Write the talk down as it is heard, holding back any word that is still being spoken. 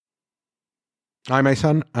I'm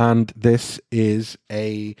Mason, and this is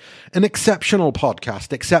an exceptional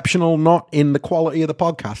podcast. Exceptional not in the quality of the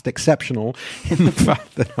podcast, exceptional in the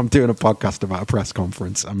fact that I'm doing a podcast about a press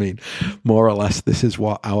conference. I mean, more or less, this is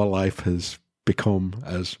what our life has become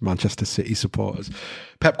as Manchester City supporters.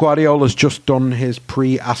 Pep Guardiola's just done his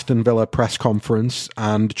pre-Aston Villa press conference,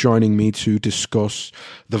 and joining me to discuss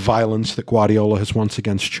the violence that Guardiola has once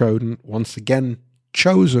again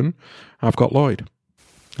chosen, I've got Lloyd.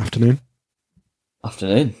 Afternoon.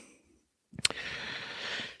 Afternoon.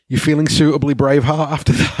 You feeling suitably Braveheart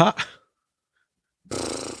after that?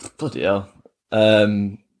 Bloody hell.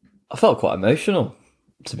 I felt quite emotional,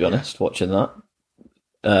 to be honest, watching that.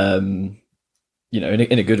 In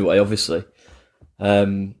a good way, obviously.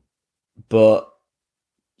 But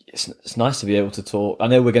it's nice to be able to talk. I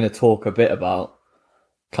know we're going to talk a bit about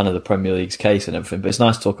kind of the Premier League's case and everything, but it's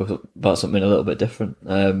nice to talk about something a little bit different.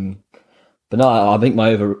 But no, I think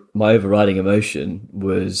my overriding emotion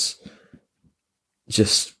was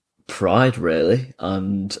just pride, really,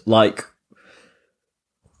 and like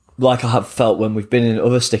I have felt when we've been in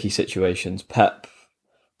other sticky situations. Pep.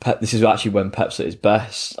 This is actually when Pep's at his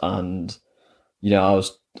best, and I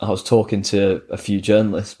was talking to a few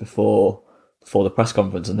journalists before the press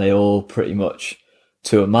conference, and they all pretty much,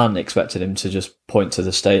 to a man, expected him to just point to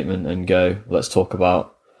the statement and go, "Let's talk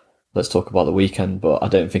about the weekend." But I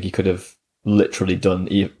don't think he could have literally done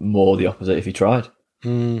more the opposite if he tried. I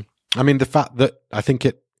mean, the fact that I think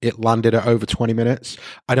it landed at over 20 minutes,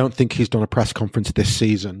 I don't think he's done a press conference this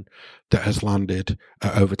season that has landed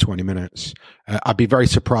at over 20 minutes. I'd be very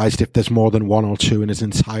surprised if there's more than one or two in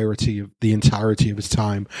the entirety of his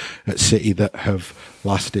time at City that have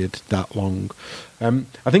lasted that long.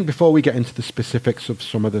 I think before we get into the specifics of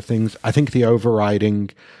some of the things, I think the overriding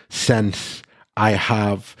sense I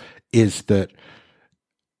have is that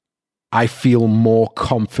I feel more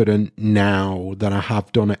confident now than I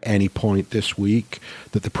have done at any point this week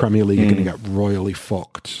that the Premier League are going to get royally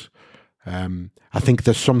fucked. I think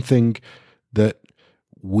there's something that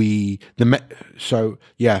so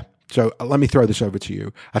let me throw this over to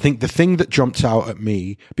you. I think the thing that jumped out at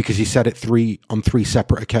me, because he said it on three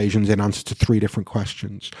separate occasions in answer to three different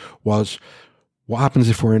questions, was what happens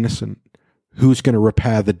if we're innocent? Who's going to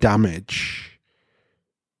repair the damage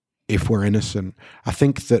if we're innocent? I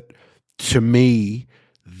think that, to me,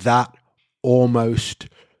 that almost,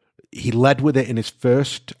 he led with it in his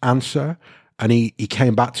first answer, and he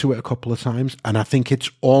came back to it a couple of times, and I think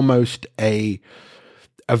it's almost a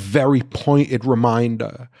very pointed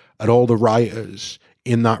reminder at all the writers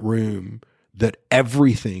in that room that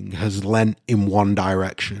everything has lent in one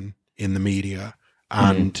direction in the media,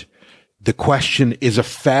 and the question is a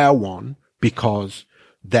fair one, because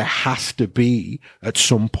there has to be, at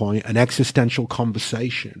some point, an existential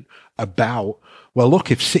conversation about, well,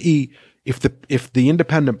 look, if the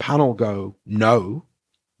independent panel go, no,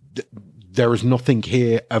 there is nothing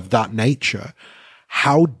here of that nature,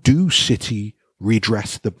 how do City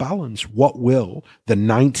redress the balance? What will the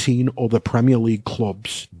 19 other Premier League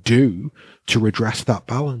clubs do to redress that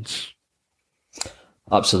balance?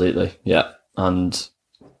 Absolutely, yeah. And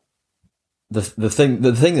the thing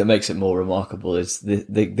that makes it more remarkable is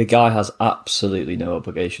the guy has absolutely no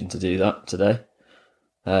obligation to do that today.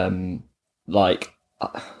 I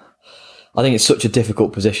think it's such a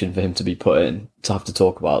difficult position for him to be put in, to have to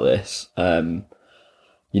talk about this.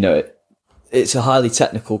 It's a highly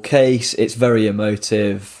technical case. It's very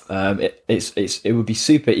emotive. It would be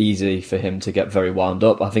super easy for him to get very wound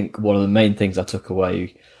up. I think one of the main things I took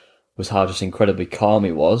away was how just incredibly calm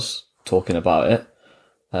he was talking about it.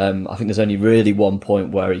 I think there's only really one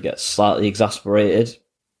point where he gets slightly exasperated.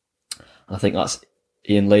 I think that's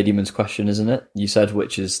Ian Ladyman's question, isn't it? You said,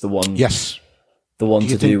 which is the one? Yes. The one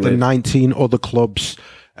to do with the 19 other clubs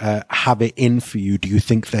have it in for you. Do you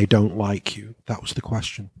think they don't like you? That was the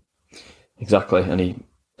question. Exactly. And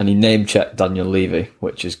he name checked Daniel Levy,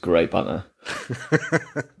 which is great banter.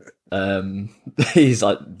 He's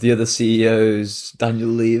like, the other CEOs, Daniel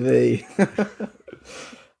Levy.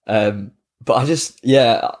 But he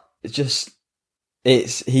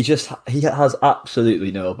has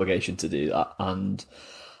absolutely no obligation to do that, and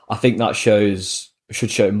I think that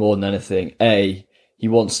should show more than anything. He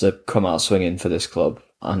wants to come out swinging for this club,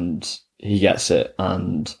 and he gets it,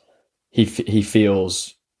 and he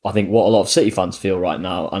feels, I think, what a lot of City fans feel right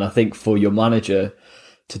now, and I think for your manager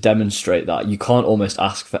to demonstrate that, you can't almost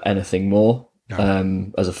ask for anything more.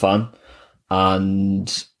 No. As a fan,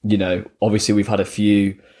 and obviously we've had a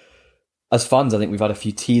few. As fans, I think we've had a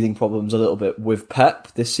few teething problems a little bit with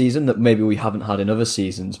Pep this season that maybe we haven't had in other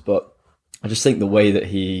seasons, but I just think the way that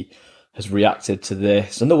he has reacted to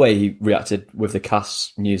this and the way he reacted with the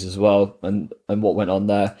cast news as well, and what went on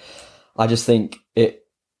there. I just think it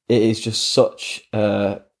is just such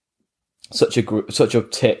a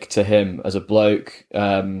tick to him as a bloke,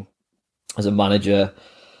 as a manager,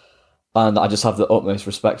 and I just have the utmost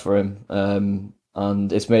respect for him.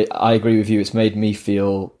 And I agree with you. It's made me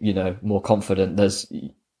feel, more confident.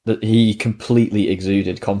 That he completely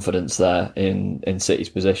exuded confidence there in City's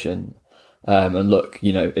position. And look,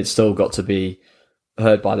 it's still got to be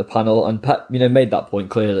heard by the panel, and Pep, made that point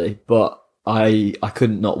clearly, but I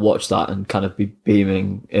couldn't not watch that and kind of be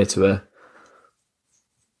beaming ear to ear.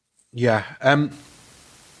 Yeah.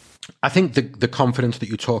 I think the confidence that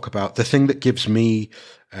you talk about, the thing that gives me,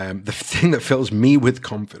 the thing that fills me with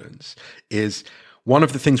confidence is one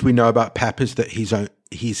of the things we know about Pep is that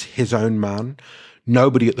he's his own man.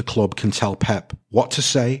 Nobody at the club can tell Pep what to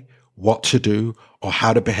say, what to do, or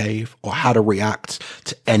how to behave, or how to react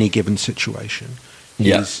to any given situation.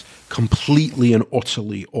 He's completely and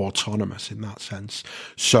utterly autonomous in that sense.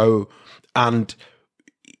 So, and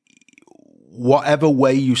whatever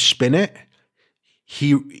way you spin it,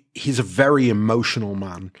 he's a very emotional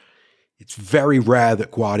man. It's very rare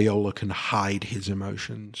that Guardiola can hide his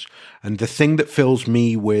emotions. And the thing that fills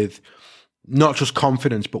me with not just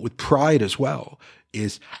confidence, but with pride as well,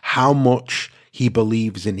 is how much he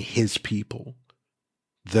believes in his people.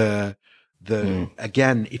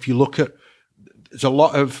 Again, if you look at, there's a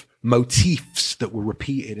lot of motifs that were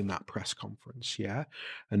repeated in that press conference, yeah?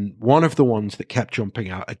 And one of the ones that kept jumping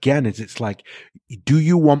out again is, it's like, do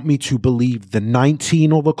you want me to believe the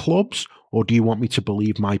 19 other clubs, or do you want me to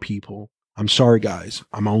believe my people? I'm sorry, guys.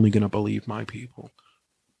 I'm only going to believe my people.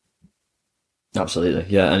 Absolutely,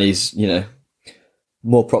 yeah. And he's,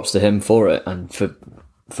 more props to him for it and for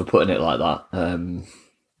putting it like that.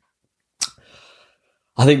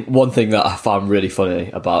 I think one thing that I found really funny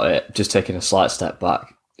about it, just taking a slight step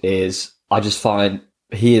back, is I just find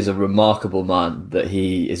he is a remarkable man, that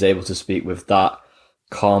he is able to speak with that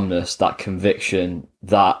calmness, that conviction,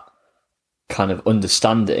 that kind of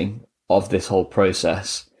understanding of this whole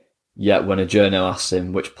process. Yet when a journo asks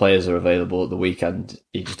him which players are available at the weekend,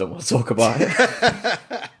 he just don't want to talk about it.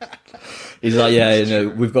 He's like,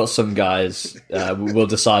 we've got some guys. We'll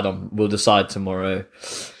decide tomorrow,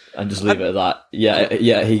 and just leave it at that.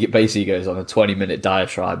 Yeah. He basically goes on a 20-minute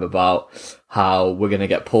diatribe about how we're going to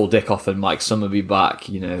get Paul Dickoff and Mike Summerby back.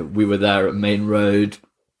 We were there at Main Road.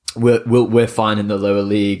 We're fine in the lower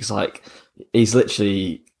leagues. Like, he's like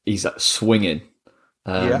swinging.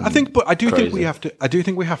 I do think we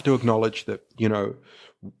have to acknowledge that,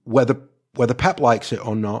 whether Pep likes it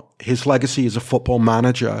or not, his legacy as a football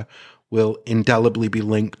manager will indelibly be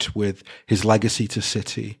linked with his legacy to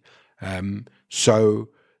City. So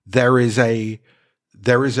there is a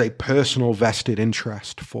personal vested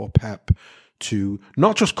interest for Pep to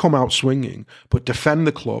not just come out swinging, but defend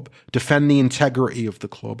the club, defend the integrity of the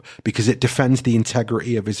club, because it defends the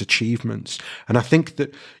integrity of his achievements. And I think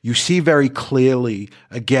that you see very clearly,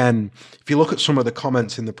 again, if you look at some of the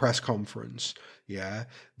comments in the press conference,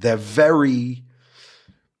 they're very,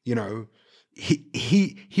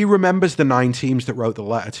 he remembers the 9 teams that wrote the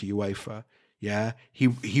letter to UEFA. Yeah, he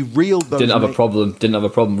reeled those. Didn't have a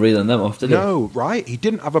problem reeling them off, did he? No, right? He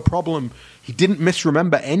didn't have a problem. He didn't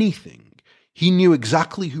misremember anything. He knew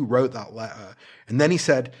exactly who wrote that letter. And then he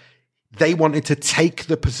said they wanted to take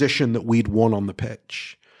the position that we'd won on the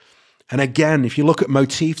pitch. And again, if you look at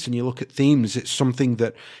motifs and you look at themes, it's something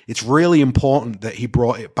that it's really important that he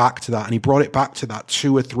brought it back to that. And he brought it back to that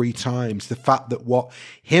 2 or 3 times. The fact that what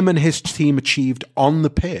him and his team achieved on the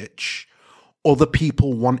pitch, other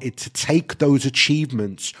people wanted to take those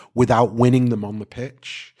achievements without winning them on the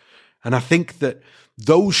pitch. And I think that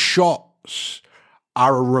those shots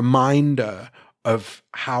are a reminder of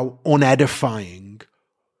how unedifying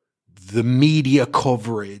the media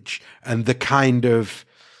coverage and the kind of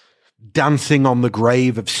dancing on the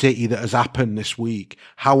grave of City that has happened this week,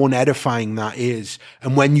 how unedifying that is.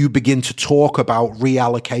 And when you begin to talk about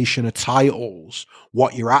reallocation of titles,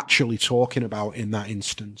 what you're actually talking about in that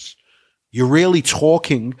instance, you're really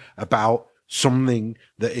talking about something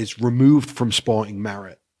that is removed from sporting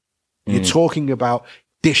merit. You're talking about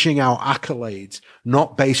dishing out accolades,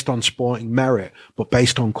 not based on sporting merit, but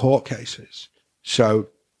based on court cases. So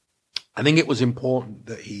I think it was important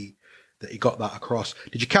that he got that across.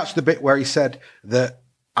 Did you catch the bit where he said that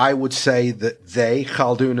I would say that they,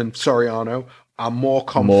 Khaldoon and Soriano, are more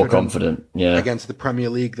confident against the Premier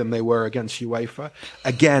League than they were against UEFA?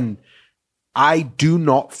 Again, I do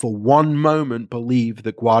not for one moment believe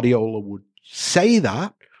that Guardiola would say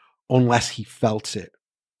that unless he felt it.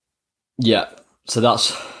 Yeah. So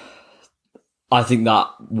I think that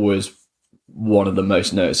was one of the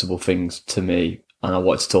most noticeable things to me, and I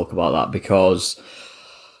wanted to talk about that because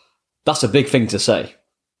that's a big thing to say.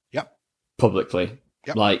 Yep. Publicly.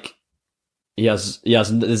 Yep. Like there's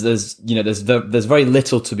very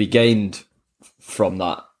little to be gained from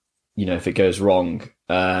that, if it goes wrong.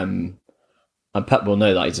 And Pep will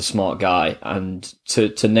know that he's a smart guy, and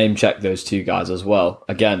to name check those two guys as well.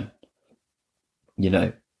 Again,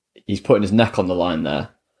 he's putting his neck on the line there,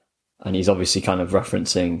 and he's obviously kind of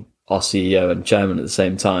referencing our CEO and chairman at the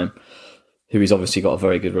same time, who he's obviously got a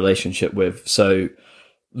very good relationship with. So,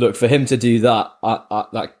 look, for him to do that,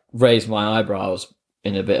 that raised my eyebrows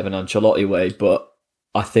in a bit of an Ancelotti way, but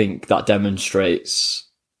I think that demonstrates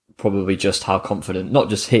probably just how confident, not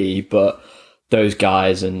just he, but those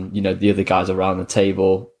guys and, the other guys around the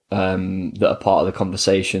table that are part of the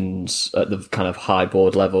conversations at the kind of high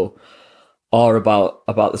board level are about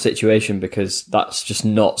the situation, because that's just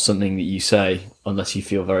not something that you say unless you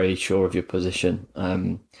feel very sure of your position.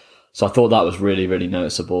 So I thought that was really, really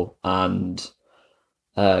noticeable. And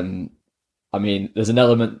there's an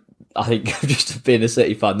element, I think, of just being a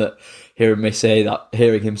City fan, that hearing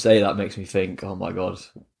him say that makes me think, oh my God,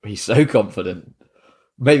 he's so confident.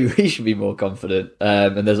 Maybe we should be more confident.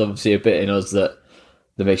 And there's obviously a bit in us that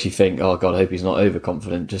makes you think, oh God, I hope he's not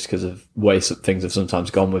overconfident, just because of ways that things have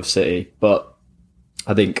sometimes gone with City. But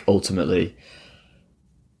I think ultimately,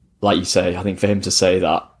 like you say, I think for him to say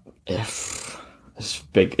that, it's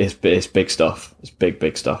big. It's big stuff. It's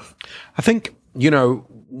big stuff. I think,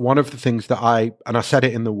 one of the things that I said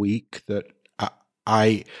it in the week, that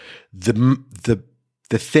the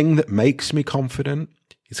thing that makes me confident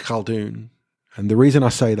is Khaldoon. And the reason I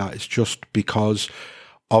say that is just because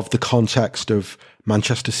of the context of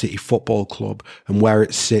Manchester City Football Club and where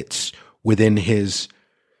it sits within the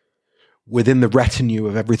retinue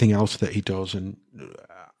of everything else that he does. And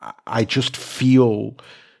I just feel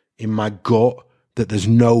in my gut that there's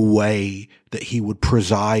no way that he would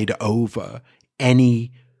preside over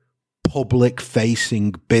any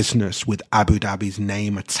public-facing business with Abu Dhabi's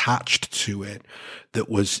name attached to it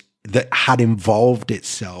that had involved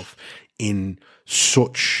itself in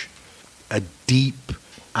such a deep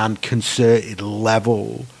and concerted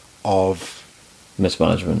level of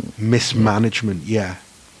mismanagement. Yeah.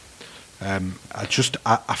 I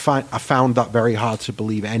found that very hard to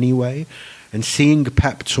believe anyway. And seeing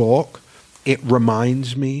Pep talk, it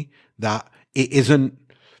reminds me that it isn't,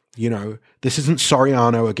 this isn't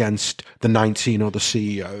Soriano against the 19 other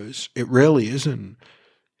CEOs. It really isn't.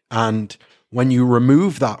 And when you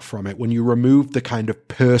remove that from it, when you remove the kind of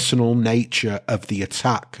personal nature of the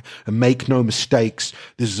attack, and make no mistakes,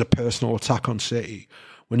 this is a personal attack on City.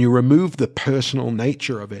 When you remove the personal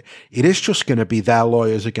nature of it, it is just going to be their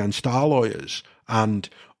lawyers against our lawyers. And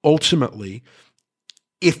ultimately,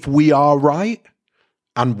 if we are right,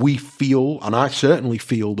 and we feel, and I certainly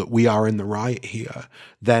feel that we are in the right here,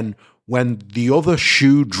 then when the other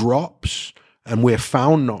shoe drops and we're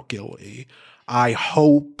found not guilty, I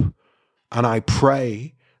hope and I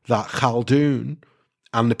pray that Khaldoon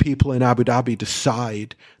and the people in Abu Dhabi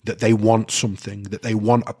decide that they want something, that they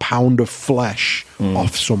want a pound of flesh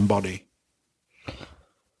off somebody.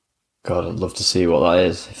 God, I'd love to see what that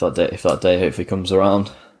is. If that day hopefully comes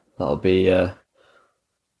around, that'll be. I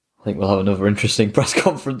think we'll have another interesting press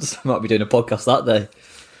conference. I might be doing a podcast that day.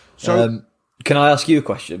 So, can I ask you a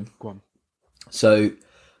question? Go on. So,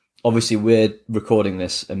 obviously, we're recording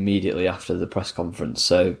this immediately after the press conference.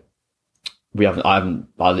 So, I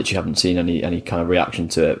literally haven't seen any kind of reaction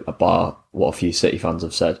to it, bar what a few City fans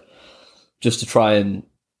have said. Just to try and,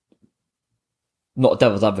 not a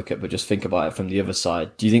devil's advocate, but just think about it from the other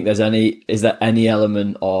side. Do you think is there any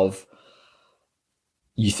element of,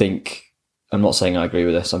 you think, I'm not saying I agree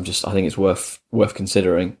with this, I think it's worth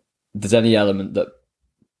considering. There's any element that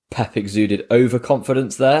Pep exuded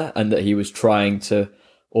overconfidence there, and that he was trying to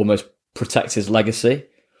almost protect his legacy?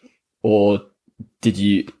 Or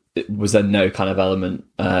was there no kind of element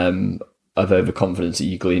of overconfidence that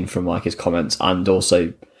you gleaned from like his comments, and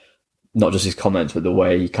also not just his comments, but the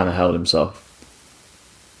way he kind of held himself?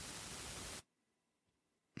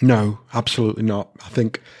 No, absolutely not. I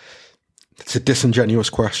think it's a disingenuous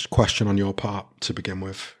question on your part to begin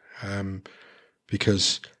with,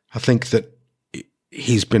 because I think that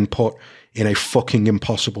he's been put in a fucking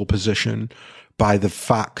impossible position by the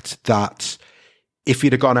fact that if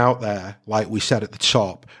he'd have gone out there, like we said at the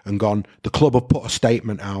top, and gone, the club have put a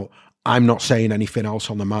statement out, I'm not saying anything else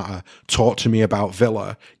on the matter, talk to me about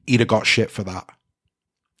Villa, he'd have got shit for that.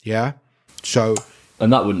 Yeah? So...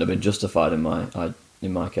 And that wouldn't have been justified in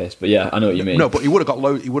my case. But yeah, I know what you mean. No, but he would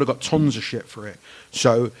have got tons of shit for it.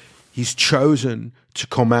 So he's chosen to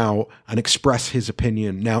come out and express his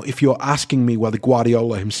opinion. Now, if you're asking me whether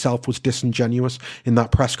Guardiola himself was disingenuous in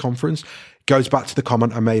that press conference, it goes back to the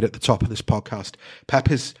comment I made at the top of this podcast. Pep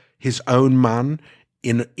is his own man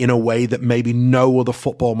in a way that maybe no other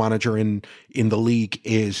football manager in the league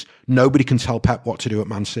is. Nobody can tell Pep what to do at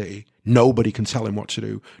Man City. Nobody can tell him what to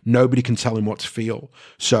do. Nobody can tell him what to feel.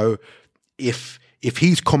 So if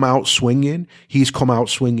he's come out swinging, he's come out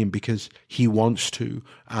swinging because he wants to.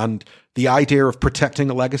 And the idea of protecting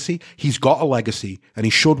a legacy, he's got a legacy and he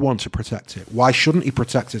should want to protect it. Why shouldn't he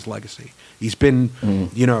protect his legacy? He's been,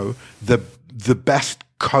 the best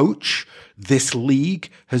coach this league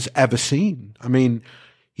has ever seen. I mean,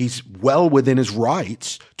 he's well within his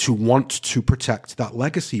rights to want to protect that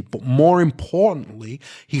legacy. But more importantly,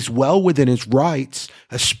 he's well within his rights,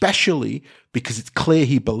 especially because it's clear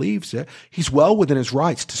he believes it. He's well within his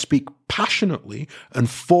rights to speak passionately and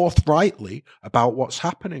forthrightly about what's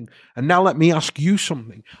happening. And now let me ask you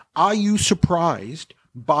something. Are you surprised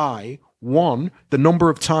by, one, the number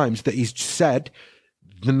of times that he's said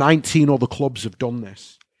the 19 other clubs have done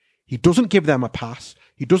this? He doesn't give them a pass.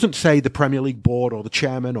 He doesn't say the Premier League board or the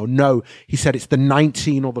chairman or no. He said it's the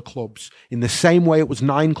 19 other clubs. In the same way it was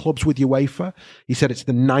 9 clubs with UEFA, he said it's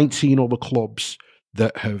the 19 other clubs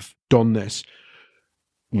that have done this.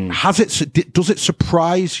 Does it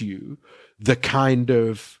surprise you the kind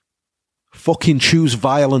of fucking choose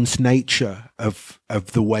violence nature of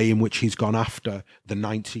the way in which he's gone after the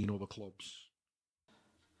 19 other clubs?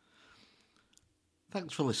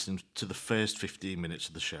 Thanks for listening to the first 15 minutes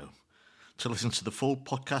of the show. To listen to the full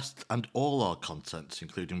podcast and all our contents,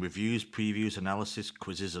 including reviews, previews, analysis,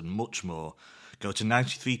 quizzes and much more, go to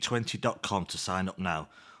 9320.com to sign up now,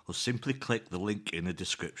 or simply click the link in the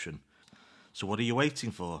description. So what are you waiting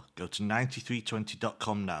for? Go to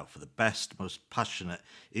 9320.com now for the best, most passionate,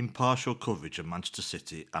 impartial coverage of Manchester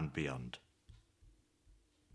City and beyond.